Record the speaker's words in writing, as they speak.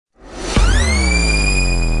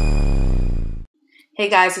Hey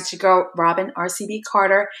guys, it's your girl Robin RCB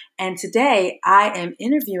Carter, and today I am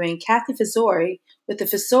interviewing Kathy Fazori with the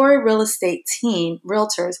Fazori Real Estate Team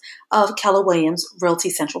Realtors of Keller Williams Realty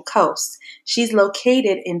Central Coast. She's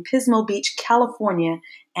located in Pismo Beach, California,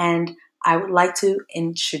 and I would like to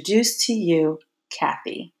introduce to you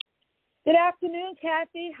Kathy. Good afternoon,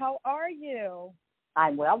 Kathy. How are you?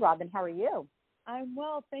 I'm well, Robin. How are you? I'm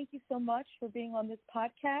well. Thank you so much for being on this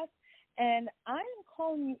podcast. And I am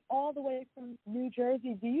calling you all the way from New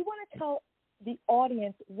Jersey. Do you want to tell the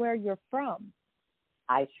audience where you're from?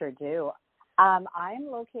 I sure do. I'm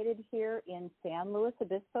located here in San Luis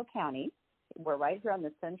Obispo County. We're right here on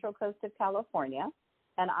the central coast of California,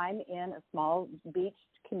 and I'm in a small beach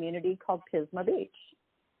community called Pismo Beach.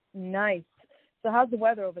 Nice. So how's the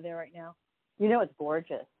weather over there right now? You know, it's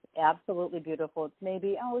gorgeous. Absolutely beautiful. It's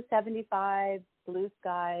maybe, 75, blue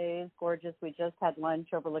skies, gorgeous. We just had lunch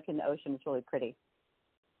overlooking the ocean. It's really pretty.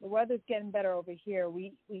 The weather's getting better over here.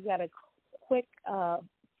 We got a quick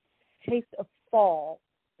taste of fall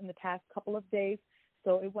in the past couple of days.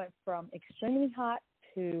 So it went from extremely hot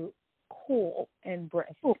to cool and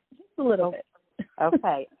brisk. Just a little bit.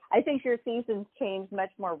 Okay. I think your seasons change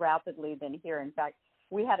much more rapidly than here. In fact,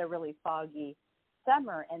 we had a really foggy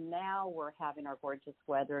summer, and now we're having our gorgeous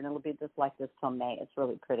weather, and it'll be just like this till May. It's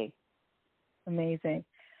really pretty. Amazing.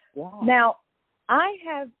 Yeah. Now, I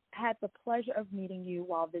have had the pleasure of meeting you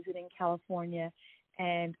while visiting California,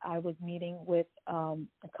 and I was meeting with a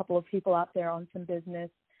couple of people out there on some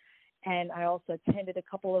business, and I also attended a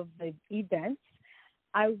couple of the events.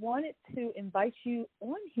 I wanted to invite you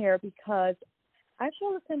on here because I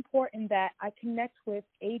feel it's important that I connect with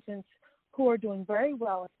agents who are doing very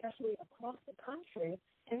well, especially across the country,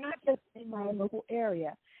 and not just in my local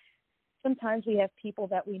area. Sometimes we have people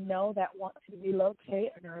that we know that want to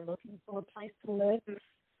relocate and are looking for a place to live.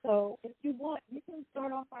 So if you want, you can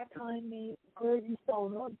start off by telling me where you sell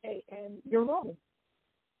real estate and your role.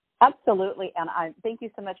 Absolutely, and I thank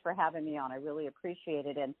you so much for having me on. I really appreciate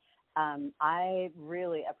it, and I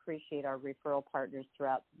really appreciate our referral partners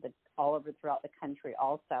all over throughout the country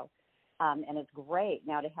also. And it's great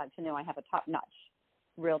now to know I have a top-notch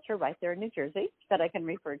realtor right there in New Jersey that I can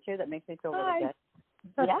refer to. That makes me feel really good.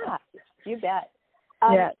 Yeah, you bet.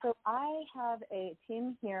 So I have a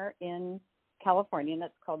team here in California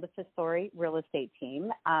that's called the Fazori Real Estate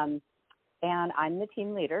Team, and I'm the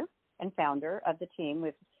team leader and founder of the team.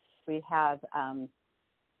 We have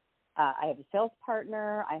I have a sales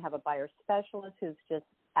partner. I have a buyer specialist who's just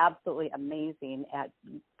absolutely amazing at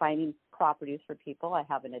finding properties for people. I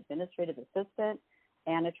have an administrative assistant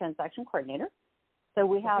and a transaction coordinator. So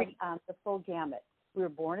we have the full gamut. We were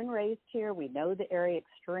born and raised here. We know the area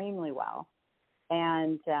extremely well.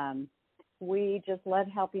 And we just love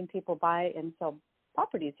helping people buy and sell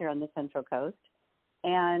properties here on the Central Coast.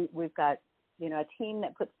 And we've got, a team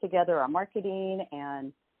that puts together our marketing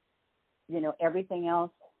and, everything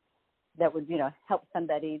else that would, help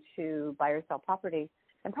somebody to buy or sell property.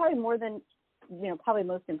 And probably more than, probably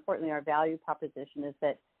most importantly, our value proposition is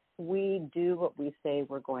that we do what we say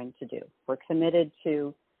we're going to do. We're committed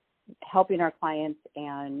to helping our clients,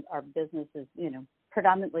 and our business is,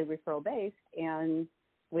 predominantly referral based, and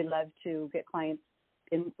we love to get clients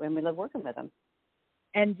in, and we love working with them.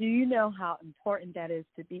 And do you know how important that is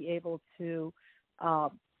to be able to,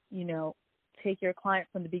 take your client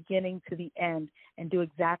from the beginning to the end and do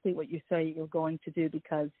exactly what you say you're going to do?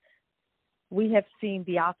 Because we have seen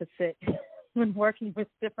the opposite when working with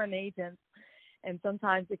different agents, and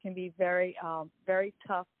sometimes it can be very, very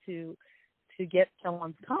tough to get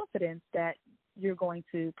someone's confidence that you're going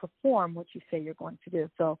to perform what you say you're going to do.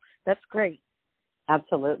 So that's great.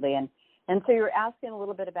 Absolutely. And so you're asking a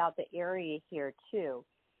little bit about the area here too.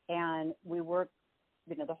 And we work,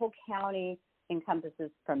 the whole county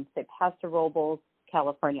encompasses from, say, Paso Robles,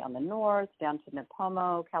 California on the north, down to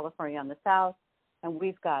Nipomo, California on the south. And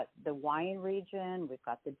we've got the wine region, we've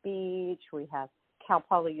got the beach, we have Cal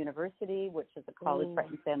Poly University, which is a college right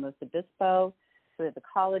in San Luis Obispo. So we have the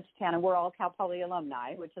college town, and we're all Cal Poly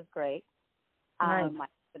alumni, which is great. Nice.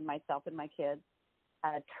 Myself and my kids.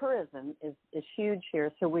 Tourism is huge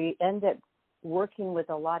here, so we end up working with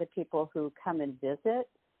a lot of people who come and visit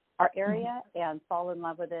our area and fall in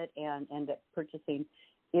love with it and end up purchasing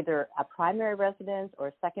either a primary residence or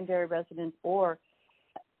a secondary residence or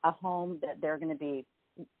a home that they're going to be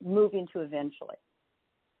moving to eventually.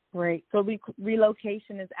 Great. So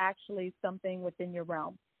relocation is actually something within your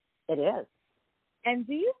realm. It is. And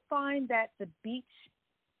do you find that the beach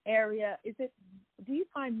area, do you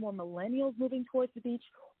find more millennials moving towards the beach,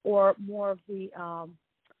 or more of the,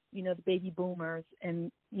 the baby boomers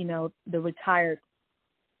and, the retired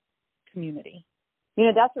community?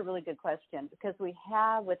 That's a really good question, because we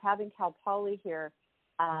have, with having Cal Poly here,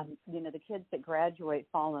 the kids that graduate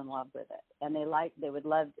fall in love with it, and they would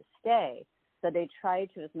love to stay. So they try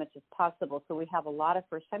to as much as possible. So we have a lot of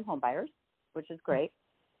first-time home buyers, which is great.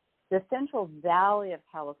 The Central Valley of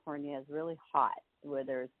California is really hot, where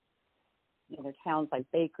there's towns like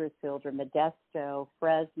Bakersfield or Modesto,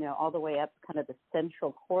 Fresno, all the way up kind of the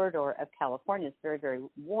central corridor of California. It's very, very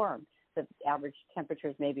warm. The average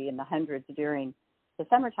temperatures maybe in the hundreds during the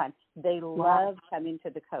summertime. They love coming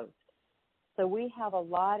to the coast. So we have a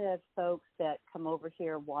lot of folks that come over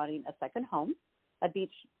here wanting a second home, a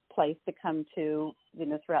beach place to come to,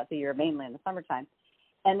 throughout the year, mainly in the summertime.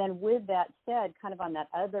 And then with that said, kind of on that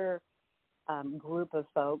other group of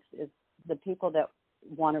folks is the people that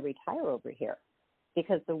want to retire over here,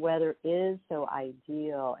 because the weather is so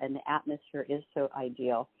ideal and the atmosphere is so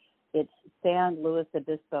ideal. It's San Luis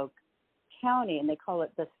Obispo County, and they call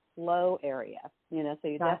it the slow area, so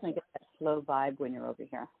you definitely get that slow vibe when you're over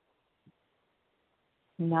here.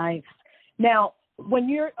 Nice. Now, when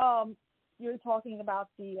you're talking about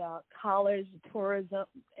the college tourism,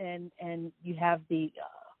 and you have the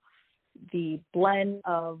blend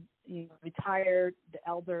of retired, the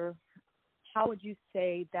elder, how would you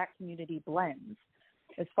say that community blends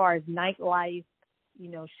as far as nightlife,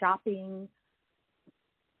 shopping?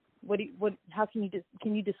 How can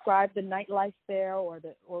you describe the nightlife there, or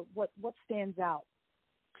what stands out?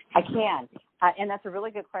 I can, and that's a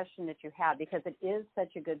really good question that you have, because it is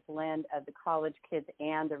such a good blend of the college kids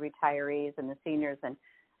and the retirees and the seniors, and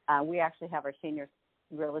we actually have our senior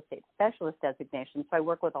real estate specialist designation, so I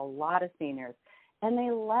work with a lot of seniors, and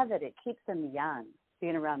they love it. It keeps them young,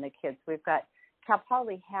 being around the kids. We've got, Cal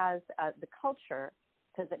Poly has the culture,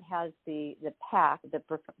 because it has the PAC, the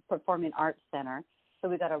Performing Arts Center, so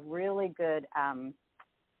we've got a really good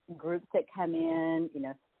groups that come in,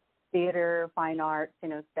 theater, fine arts,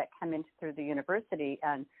 that come in through the university,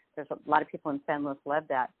 and there's a lot of people in San Luis love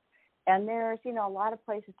that. And there's, a lot of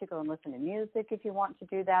places to go and listen to music if you want to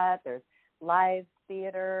do that. There's live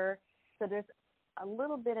theater. So there's a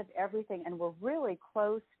little bit of everything, and we're really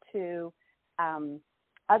close to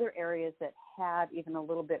other areas that have even a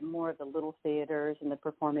little bit more of the little theaters and the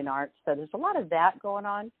performing arts. So there's a lot of that going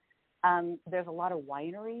on. There's a lot of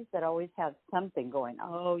wineries that always have something going on.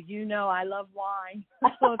 Oh, I love wine.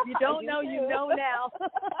 So if you don't know, you know now.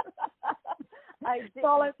 That's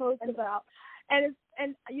all I post about. And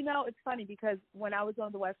it's funny, because when I was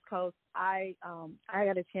on the West Coast, I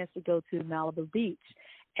got a chance to go to Malibu Beach,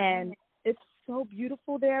 and it's so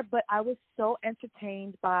beautiful there, but I was so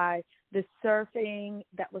entertained by the surfing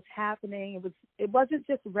that was happening. It wasn't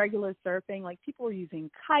just regular surfing, like people were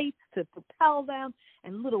using kites to propel them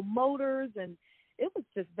and little motors, and it was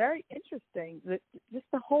just very interesting. Just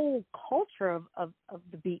the whole culture of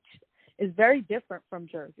the beach is very different from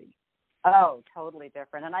Jersey. Oh, totally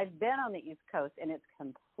different. And I've been on the East Coast, and it's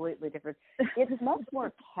completely different. It's much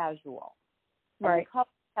more casual. Right.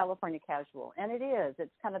 California casual, and it is.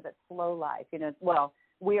 It's kind of that slow life, Well,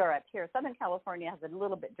 we are up here. Southern California has a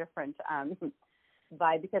little bit different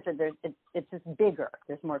vibe, because it's just bigger.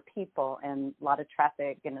 There's more people and a lot of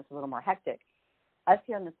traffic, and it's a little more hectic. Us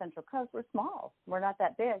here on the Central Coast, we're small. We're not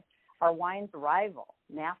that big. Our wines rival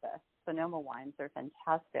Napa. Sonoma wines are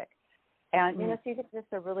fantastic, and so you get just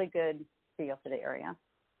a really good feel for the area.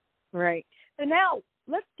 Right. So now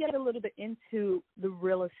let's get a little bit into the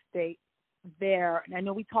real estate there. And I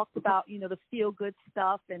know we talked about, the feel-good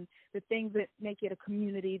stuff and the things that make it a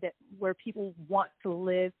community where people want to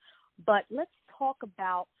live. But let's talk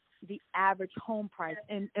about the average home price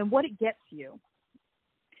and what it gets you.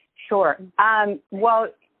 Sure. Well,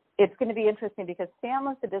 it's going to be interesting, because San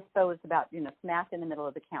Luis Obispo is about, smack in the middle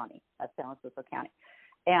of the county. That's San Luis Obispo County.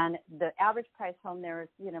 And the average price home there is,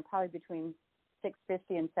 probably between $650,000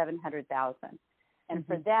 and $700,000. And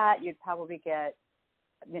for that, you'd probably get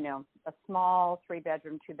a small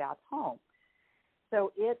 3-bedroom, 2-bath home.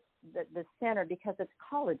 So it's the center, because it's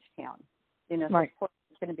college town, so of course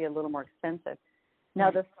it's going to be a little more expensive.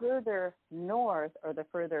 Now, the further north or the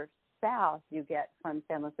further south you get from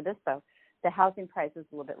San Luis Obispo, the housing price is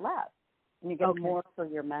a little bit less, and you get more for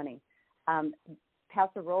your money.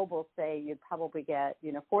 Paso Robles say you'd probably get,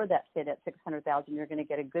 for that city at $600,000, you're going to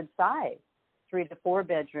get a good size 3 to 4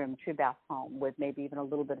 bedroom, 2-bath home with maybe even a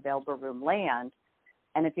little bit of elbow room land.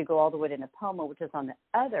 And if you go all the way to Napoma, which is on the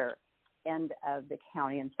other end of the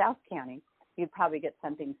county in South County, you'd probably get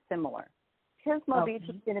something similar. Pismo Beach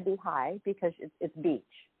is going to be high, because it's beach.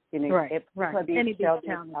 Right. Beach, any beach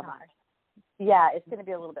town is high. Yeah, it's going to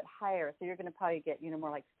be a little bit higher. So you're going to probably get,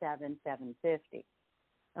 more like $750.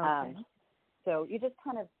 Okay. So you just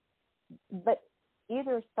kind of, but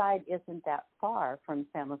either side isn't that far from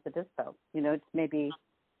San Luis Obispo. You know, it's maybe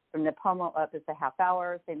from Nipomo up is a half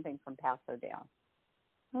hour, same thing from Paso down.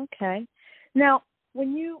 Okay. Now,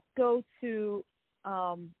 when you go to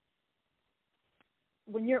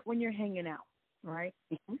when you're hanging out, right?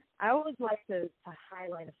 Mm-hmm. I always like to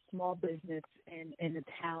highlight a small business in a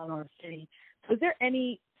town or a city. So is there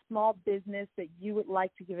any small business that you would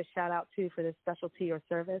like to give a shout out to for this specialty or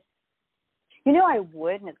service? You know, I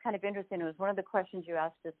would, and it's kind of interesting. It was one of the questions you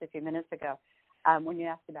asked us a few minutes ago when you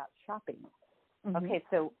asked about shopping. Mm-hmm. Okay,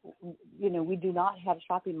 so, you know, we do not have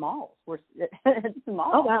shopping malls. We're it's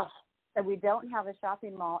small. Oh, wow. And we don't have a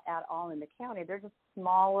shopping mall at all in the county. They're just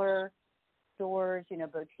smaller stores, you know,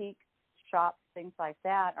 boutique shops, things like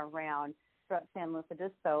that around San Luis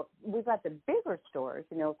Obispo. We've got the bigger stores.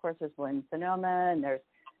 You know, of course, there's Williams Sonoma, and there's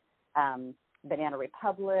Banana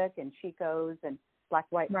Republic and Chico's and Black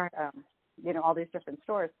White, right. You know, all these different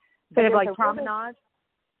stores. Kind of like Promenade?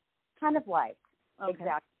 Kind of like, okay.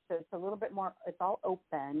 Exactly. So it's a little bit more, it's all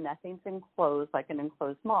open. Nothing's enclosed like an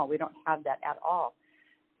enclosed mall. We don't have that at all.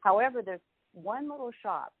 However, there's one little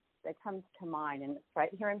shop that comes to mind, and it's right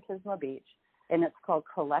here in Pismo Beach, and it's called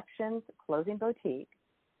Collections Clothing Boutique.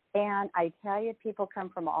 And I tell you, people come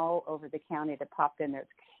from all over the county to pop in there.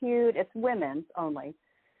 It's cute. It's women's only,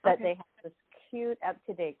 but okay. they have this cute,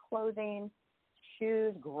 up-to-date clothing,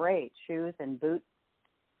 shoes, great shoes and boot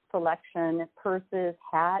selection, purses,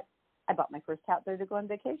 hats. I bought my first hat there to go on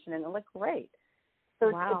vacation, and it looked great. So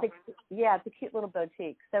wow. It's a cute little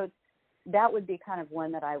boutique. So that would be kind of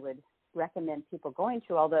one that I would recommend people going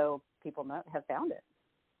to, although people have found it.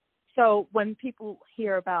 So when people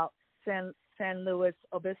hear about San Luis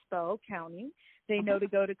Obispo County, they know to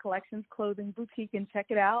go to Collections Clothing Boutique and check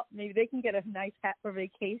it out. Maybe they can get a nice hat for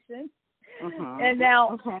vacation. Mm-hmm. And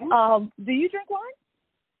now, do you drink wine?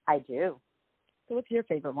 I do. So what's your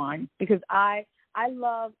favorite wine? Because I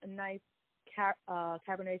love a nice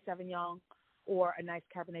Cabernet Sauvignon or a nice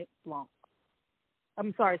Cabernet Blanc.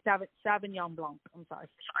 I'm sorry, Sauvignon Blanc. I'm sorry.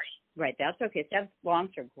 Right, that's okay. Sauvignon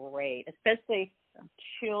Blancs are great, especially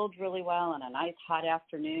chilled really well on a nice hot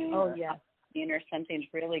afternoon. Oh, yeah. Or something's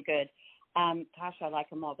really good. Gosh, I like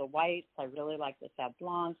them all. The whites, I really like the Sauv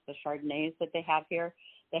Blancs, the Chardonnays that they have here.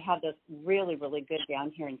 They have this really, really good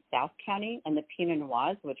down here in South County, and the Pinot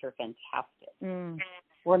Noirs, which are fantastic. Mm.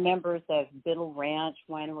 We're members of Biddle Ranch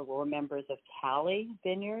Winery. We're members of Tally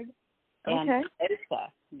Vineyard and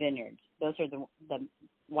Osa Vineyards. Those are the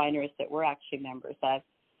wineries that we're actually members of.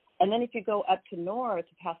 And then if you go up to north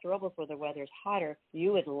to Paso Robles where the weather's hotter,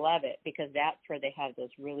 you would love it because that's where they have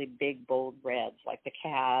those really big, bold reds like the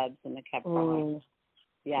Cabs and the Cab Francs.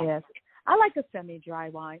 Yeah. Yes. I like a semi-dry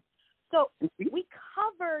wine. So we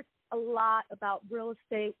covered a lot about real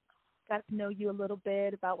estate, got to know you a little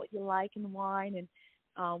bit about what you like in wine and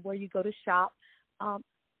where you go to shop. I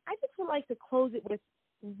just would like to close it with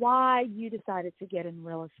why you decided to get in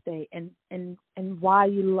real estate and why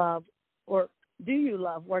you love, or do you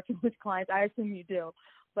love working with clients? I assume you do,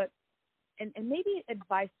 but and maybe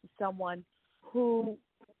advice to someone who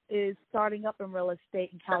is starting up in real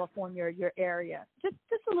estate in California or your area. Just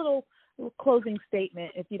a little closing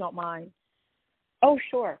statement, if you don't mind. Oh,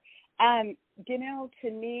 sure. You know,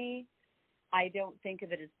 to me, I don't think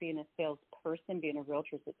of it as being a salesperson. Being a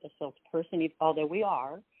realtor is a salesperson, although we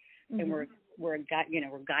are, and we're guiding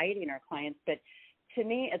our clients. But to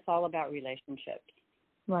me, it's all about relationships.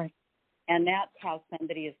 Right. And that's how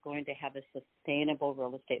somebody is going to have a sustainable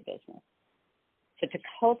real estate business. So to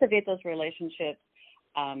cultivate those relationships,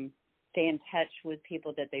 stay in touch with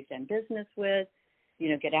people that they've done business with, you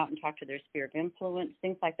know, get out and talk to their sphere of influence,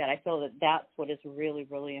 things like that. I feel that that's what is really,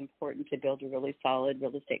 really important to build a really solid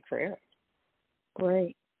real estate career.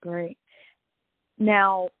 Great.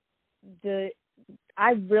 Now,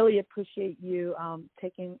 I really appreciate you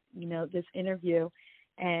taking, this interview.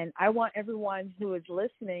 And I want everyone who is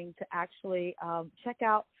listening to actually check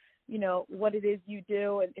out, what it is you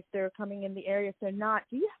do. And if they're coming in the area, if they're not,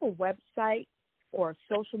 do you have a website or a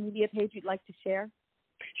social media page you'd like to share?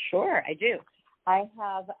 Sure, I do. I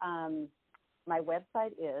have my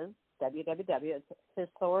website is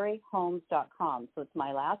www.fisorihomes.com. So it's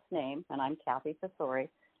my last name, and I'm Kathy Fisori.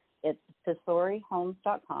 It's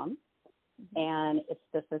fisorihomes.com, and it's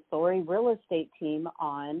the Fisori Real Estate Team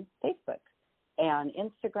on Facebook and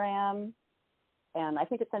Instagram, and I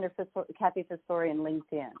think it's under Kathy Fisori and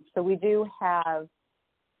LinkedIn. So we do have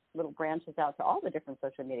little branches out to all the different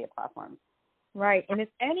social media platforms. Right, and if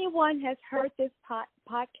anyone has heard this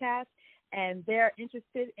podcast and they're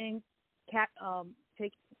interested in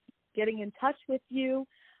getting in touch with you,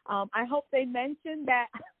 I hope they mention that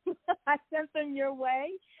I sent them your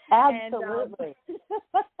way. Absolutely. And,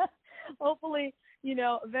 hopefully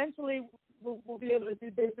eventually we'll be able to do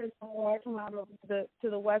business more, come out over to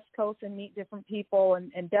the West Coast and meet different people,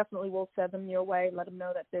 and definitely we'll send them your way, let them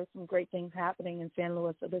know that there's some great things happening in San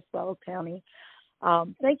Luis Obispo County.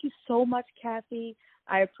 Thank you so much, Kathy.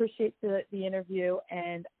 I appreciate the interview,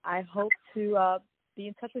 and I hope to be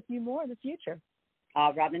in touch with you more in the future.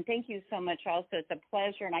 Robin, thank you so much. Also, it's a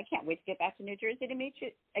pleasure, and I can't wait to get back to New Jersey to meet you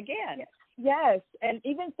again. Yes, and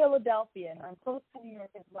even Philadelphia. And I'm close to New York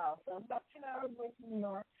as well. So I'm about 2 hours away from New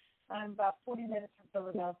York. I'm about 40 minutes from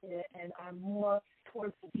Philadelphia, and I'm more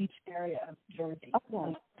towards the beach area of Jersey,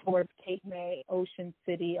 towards Cape May, Ocean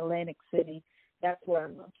City, Atlantic City. That's where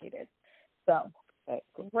I'm located. So,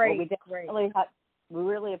 great. Well, we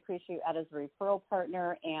really appreciate you as a referral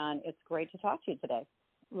partner, and it's great to talk to you today.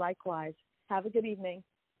 Likewise. Have a good evening.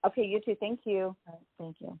 Okay, you too. Thank you.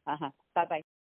 Thank you. Bye-bye.